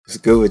What's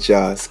good with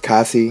y'all? It's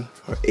Kasi,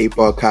 or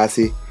 8Ball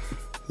Kasi.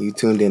 You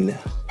tuned in to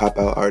Pop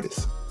Out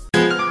Artists.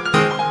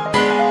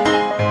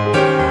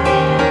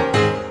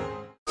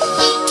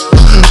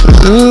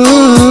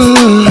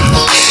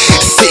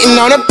 Sitting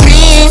on a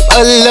beam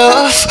of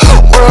love,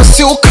 world's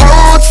too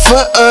cold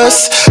for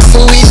us,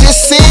 so we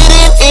just sitting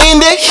in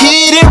the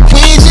heat and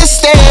we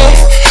just stare.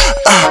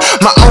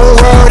 My own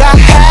world, I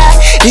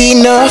had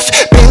enough.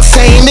 Been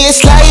saying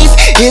this life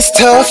is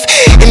tough,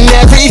 and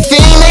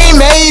everything they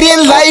made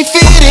in life,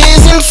 it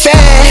isn't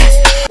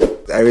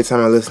fair. Every time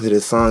I listen to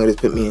this song, it just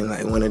put me in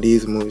like one of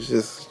these movies,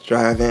 just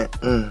driving.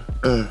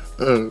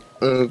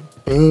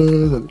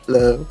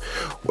 Love,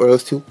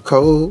 world's too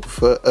cold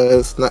for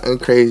us. Nothing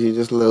crazy,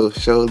 just a little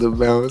shoulder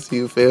bounce.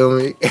 You feel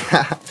me?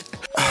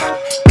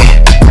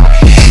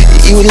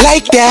 You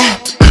like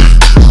that?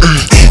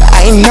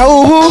 I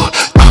know.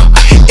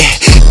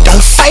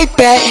 Don't fight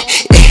back.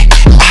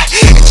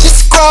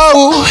 Just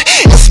grow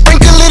and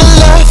sprinkle a little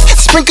love,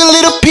 sprinkle a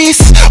little peace.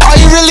 All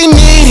you really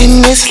need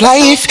in this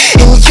life,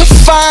 and you're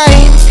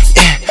fine.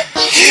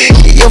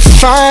 You're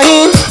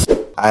fine.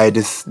 I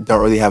just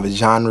don't really have a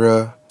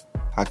genre.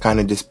 I kind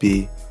of just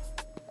be...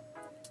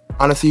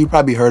 Honestly, you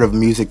probably heard of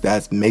music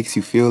that makes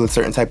you feel a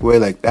certain type of way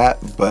like that,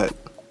 but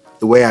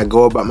the way I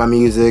go about my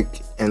music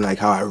and like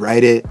how I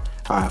write it,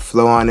 how I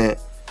flow on it,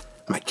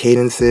 my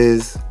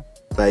cadences,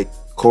 like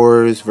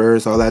chorus,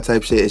 verse, all that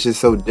type shit, it's just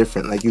so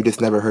different. Like you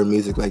just never heard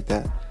music like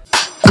that.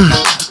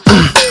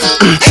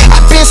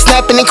 I've been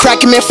snapping and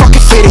cracking, man,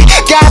 fucking fitted.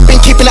 God been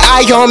keeping an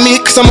eye on me,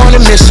 cause I'm on a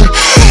mission.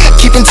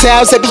 Keeping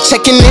tabs, I be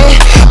checking in.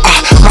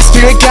 My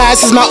spirit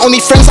guides is my only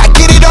friends, I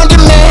get it on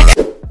demand.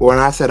 When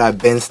I said I've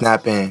been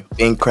snapping,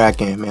 been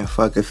cracking, man,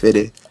 fucking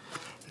fitted,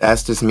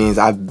 that just means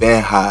I've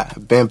been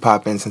hot, been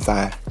popping since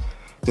I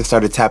just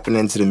started tapping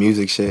into the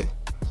music shit.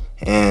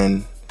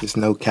 And just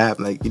no cap,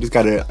 like you just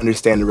gotta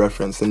understand the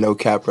reference, the no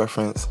cap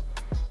reference.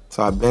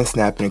 So I've been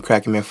snapping and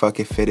cracking, man,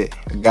 fucking fitted.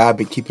 God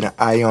been keeping an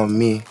eye on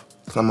me,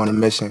 cause I'm on a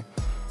mission.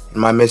 And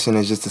my mission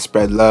is just to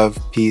spread love,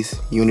 peace,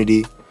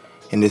 unity,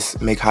 and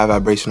just make high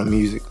vibrational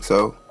music.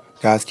 So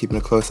God's keeping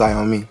a close eye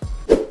on me.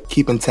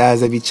 Keeping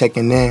tabs, I be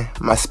checking in.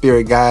 My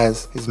spirit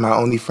guys is my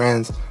only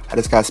friends. I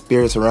just got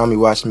spirits around me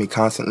watching me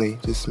constantly,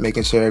 just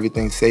making sure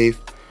everything's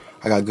safe.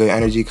 I got good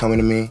energy coming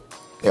to me.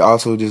 They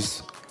also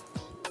just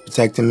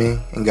protecting me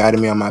and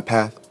guiding me on my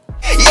path.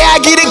 Yeah, I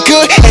get it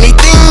good.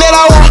 Anything that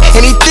I want,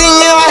 anything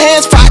in my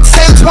hands.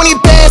 5, 10, 20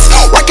 bands.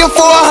 Working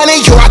for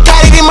 100, yo, I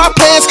got it in my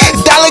plans.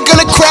 The dollar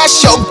gonna crash,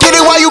 yo, get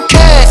it while you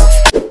can.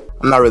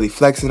 I'm not really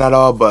flexing at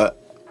all,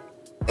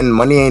 and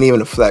money ain't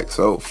even a flex.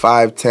 So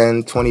 5,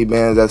 10, 20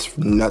 bands, that's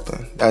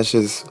nothing. That's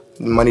just,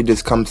 money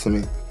just comes to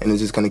me. And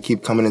it's just gonna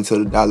keep coming until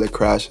the dollar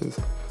crashes.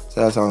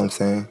 So that's all I'm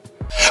saying.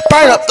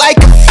 Burn up like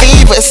a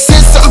fever.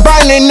 Since I'm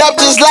burning up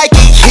just like a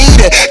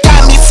heater.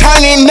 Got me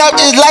turning up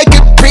just like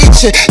a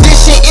preacher.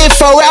 Dishing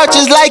info out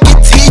just like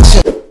a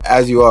teacher.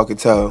 As you all could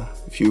tell,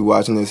 if you're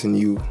watching this and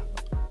you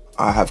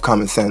have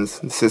common sense,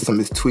 the system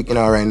is tweaking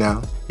out right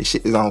now. This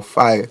shit is on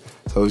fire.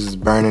 So it's just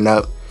burning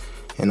up.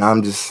 And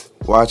I'm just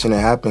watching it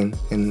happen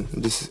and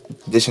just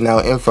dishing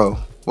out info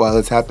while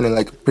it's happening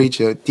like a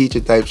preacher,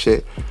 teacher type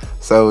shit.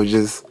 So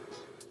just,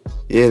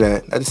 yeah,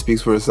 that just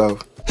speaks for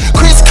itself.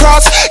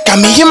 Crisscross, got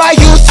me in my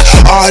youth.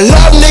 All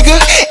love, nigga,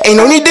 ain't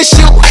no need to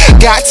shoot.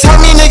 God tell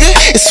me, nigga,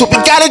 it's what we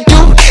gotta do.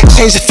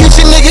 Change the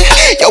future, nigga.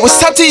 Yo,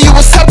 it's up to you,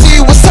 it's up to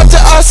you, it's up to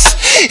us.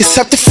 It's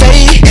up to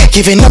fate,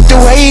 giving up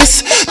the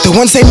ways, the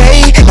ones they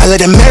made. I let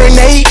them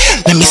marinate,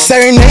 let me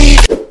serenade.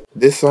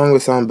 This song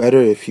would sound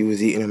better if you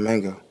was eating a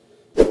mango.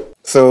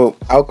 So,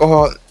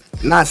 alcohol,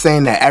 not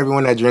saying that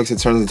everyone that drinks it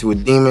turns into a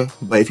demon,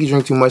 but if you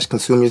drink too much,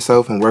 consume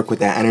yourself and work with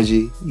that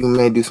energy, you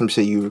may do some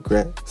shit you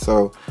regret.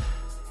 So,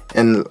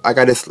 and I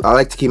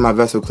like to keep my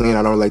vessel clean.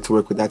 I don't like to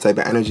work with that type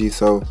of energy,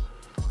 so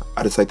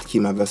I just like to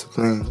keep my vessel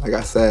clean. Like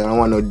I said, I don't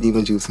want no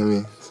demon juice in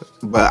me. So,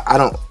 but I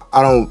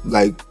don't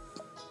like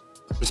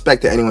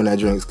respect to anyone that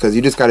drinks, because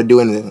you just got to do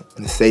it in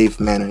a safe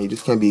manner. You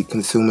just can't be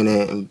consuming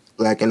it and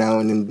blacking out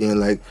and then being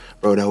like,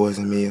 bro, that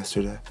wasn't me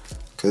yesterday.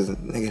 Cause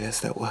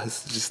nigga, that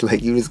was just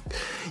like you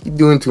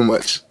doing too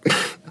much.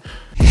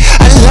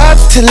 I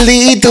love to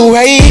lead the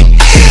way.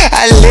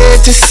 I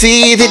live to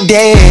see the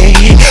day.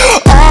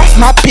 All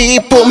my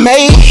people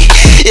made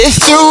it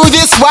through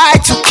this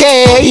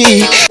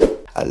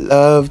Y2K. I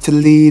love to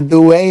lead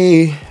the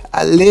way.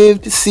 I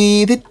live to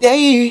see the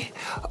day.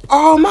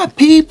 All my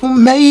people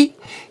made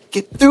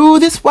it through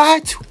this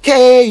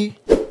Y2K.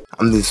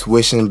 I'm just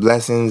wishing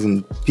blessings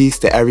and peace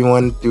to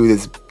everyone through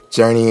this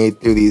journey,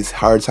 through these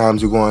hard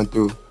times we're going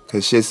through,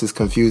 because shit's just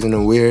confusing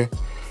and weird,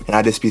 and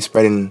I just be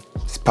spreading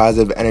this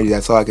positive energy.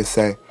 That's all I could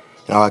say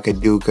and all I could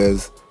do,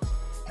 because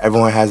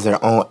everyone has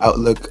their own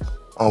outlook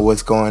on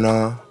what's going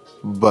on,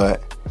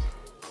 but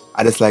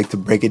I just like to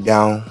break it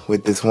down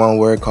with this one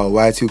word called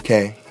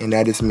Y2K, and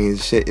that just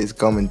means shit is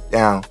going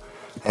down.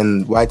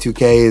 And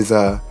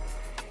Y2K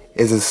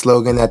is a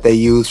slogan that they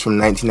used from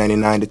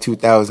 1999 to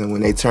 2000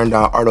 when they turned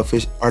on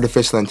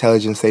artificial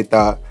intelligence. They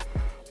thought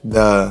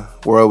the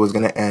world was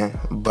gonna end,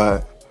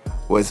 but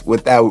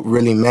what that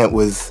really meant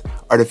was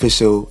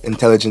artificial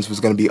intelligence was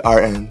gonna be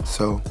our end.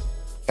 So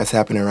that's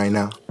happening right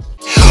now.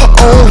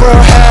 Oh,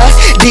 world had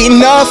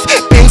enough.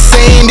 Been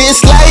saying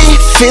this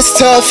life is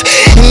tough,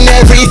 and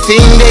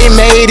everything they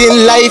made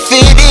in life,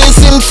 it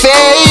isn't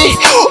fair.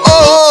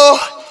 Oh,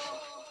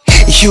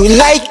 you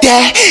like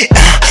that?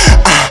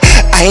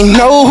 I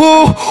know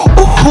who.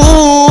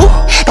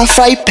 Don't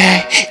fight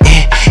back.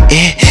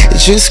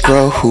 Just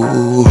grow.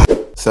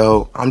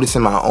 So I'm just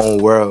in my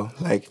own world.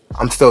 Like,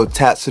 I'm still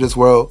attached to this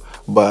world,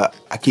 but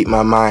I keep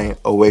my mind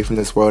away from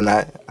this world, and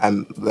I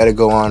let it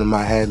go on in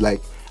my head,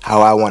 like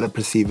how I want to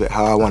perceive it,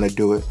 how I want to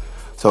do it.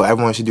 So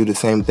everyone should do the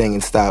same thing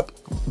and stop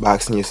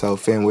boxing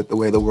yourself in with the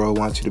way the world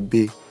wants you to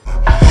be.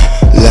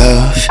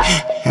 Love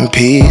and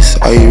peace,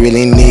 all you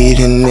really need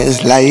in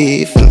this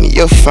life, and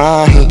you're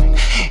fine.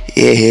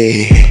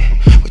 Yeah,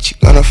 what you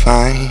gonna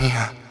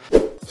find?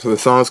 So the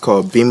song's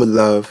called Beam of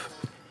Love,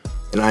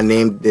 and I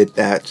named it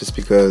that just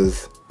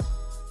because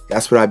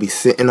that's what I be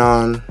sitting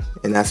on,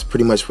 and that's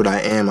pretty much what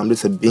I am. I'm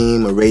just a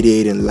beam, a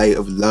radiating light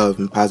of love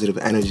and positive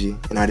energy,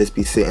 and I just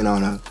be sitting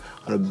on a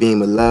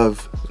beam of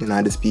love, and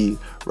I just be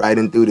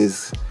riding through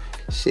this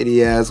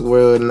shitty ass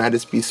world, and I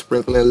just be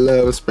sprinkling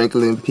love,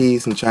 sprinkling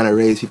peace, and trying to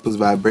raise people's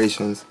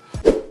vibrations.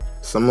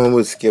 Someone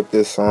would skip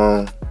this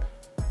song.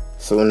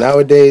 So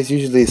nowadays,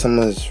 usually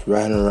someone's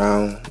riding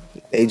around,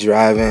 they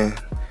driving,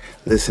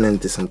 listening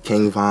to some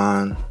King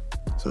Von,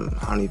 some,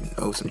 I don't even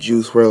know, some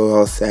Juice WRLD,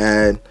 All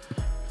Sad,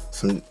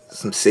 some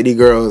City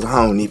Girls,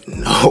 I don't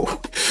even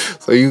know.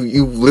 So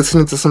you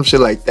listening to some shit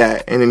like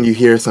that, and then you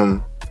hear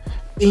some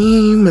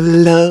beam of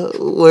love,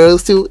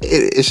 worlds too.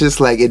 It's just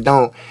like, it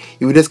don't,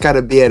 you just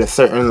gotta be at a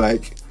certain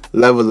like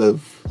level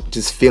of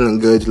just feeling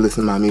good to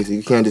listen to my music.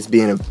 You can't just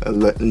be in a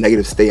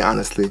negative state,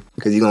 honestly,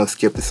 because you're gonna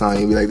skip the song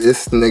and be like,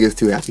 this nigga's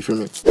too happy for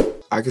me.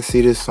 I could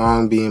see this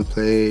song being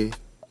played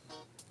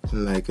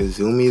in like a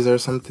Zoomies or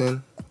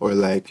something, or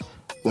like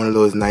one of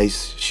those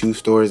nice shoe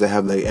stores that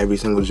have like every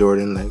single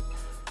Jordan, like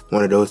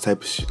one of those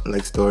type of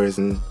like stores,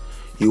 and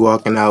you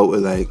walking out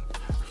with like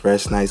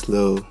fresh, nice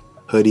little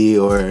hoodie,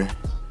 or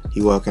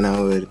you walking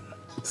out with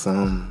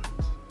some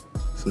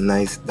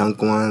nice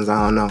Dunk ones,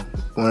 I don't know,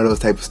 one of those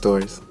type of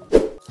stores.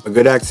 A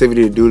good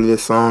activity to do to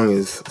this song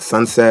is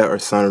sunset or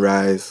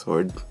sunrise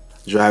or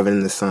driving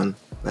in the sun,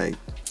 like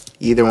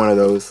either one of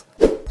those.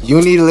 You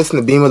need to listen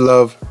to Beam of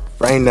Love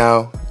right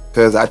now,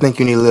 because I think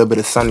you need a little bit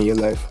of sun in your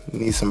life. You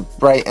need some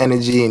bright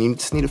energy, and you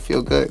just need to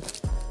feel good.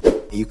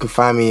 You can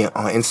find me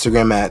on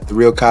Instagram at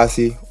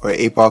TheRealKasi or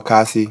 8Ball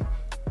Kasi,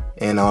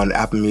 and on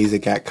Apple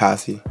Music at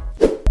Kasi.